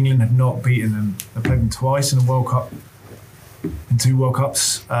England. Have not beaten them. They played them twice in the World Cup, in 2 World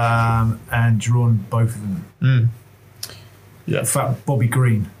Cups, and drawn both of them. Yeah. In fact, Bobby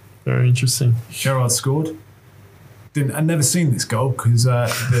Green. Very interesting. Gerrard scored. I'd never seen this goal because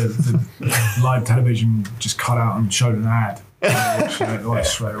the live television just cut out and showed an ad. I watched it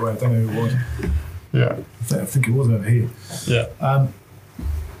straight away. I don't know who it was. Yeah. I think it was over here. Yeah.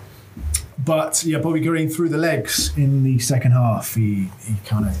 But Bobby Green threw the legs in the second half. He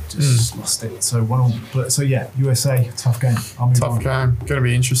kind of just lost it. So 1-1. So USA, tough game. Tough game. Going to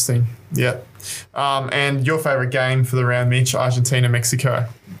be interesting. Yeah. And your favourite game for the round, Mitch, Argentina-Mexico.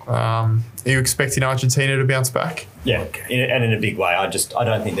 Are you expecting Argentina to bounce back? Yeah, and in a big way. I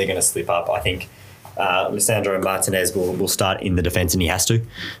don't think they're going to slip up. I think Lisandro Martinez will start in the defence, and he has to.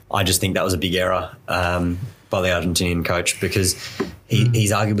 I just think that was a big error by the Argentinian coach because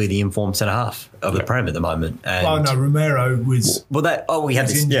he's arguably the informed centre half of the Prem at the moment. And Romero was. We had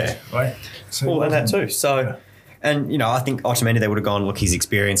this, injured, right? So and that too. So. And, I think ultimately they would have gone, look, he's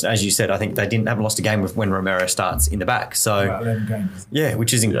experienced. As you said, I think they haven't lost a game when Romero starts in the back. So, about 11 games. Yeah,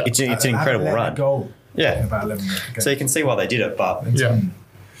 which is it's an incredible run. Goal. Yeah. About 11 games. So you can see why they did it, but...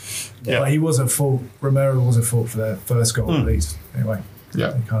 But he was at fault. Romero was at fault for their first goal at least. Anyway, he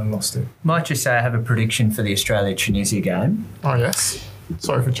kind of lost it. Might just say I have a prediction for the Australia-Tunisia game. Oh, yes.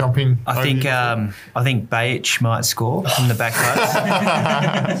 Sorry for jumping. I think Bajic might score from the back post.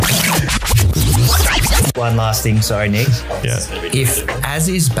 One last thing, sorry, Nick. Yeah. If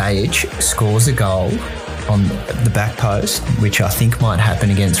Aziz Bajic scores a goal on the back post, which I think might happen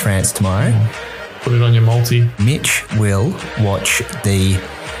against France tomorrow, put it on your multi. Mitch will watch the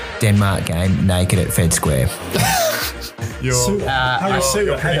Denmark game naked at Fed Square.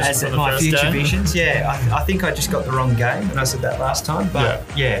 As my future visions, I think I just got the wrong game and I said that last time, but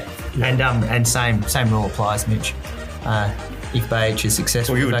and same rule applies, Mitch. If Bajic is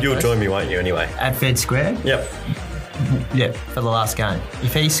successful, you'll join me, won't you? Anyway, at Fed Square. Yep. For the last game.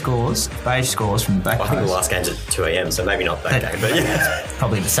 If Bajic scores from the back post. I think the last game's at 2 a.m, so maybe not that game, but it's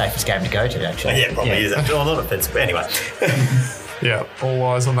probably the safest game to go to, actually. Yeah, probably is. Well, not at Fed Square, anyway. All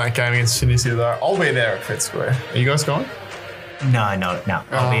eyes on that game against Tunisia, though. I'll be there at Fed Square. Are you guys going? No.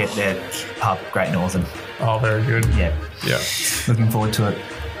 I'll be at the pub, Great Northern. Oh, very good. Yeah. Looking forward to it.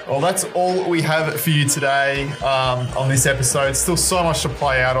 Well, that's all we have for you today on this episode. Still so much to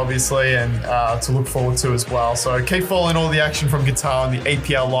play out, obviously, and to look forward to as well. So keep following all the action from Qatar on the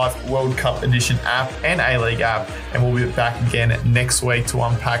APL Live World Cup Edition app and A-League app. And we'll be back again next week to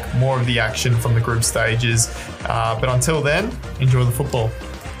unpack more of the action from the group stages. But until then, enjoy the football.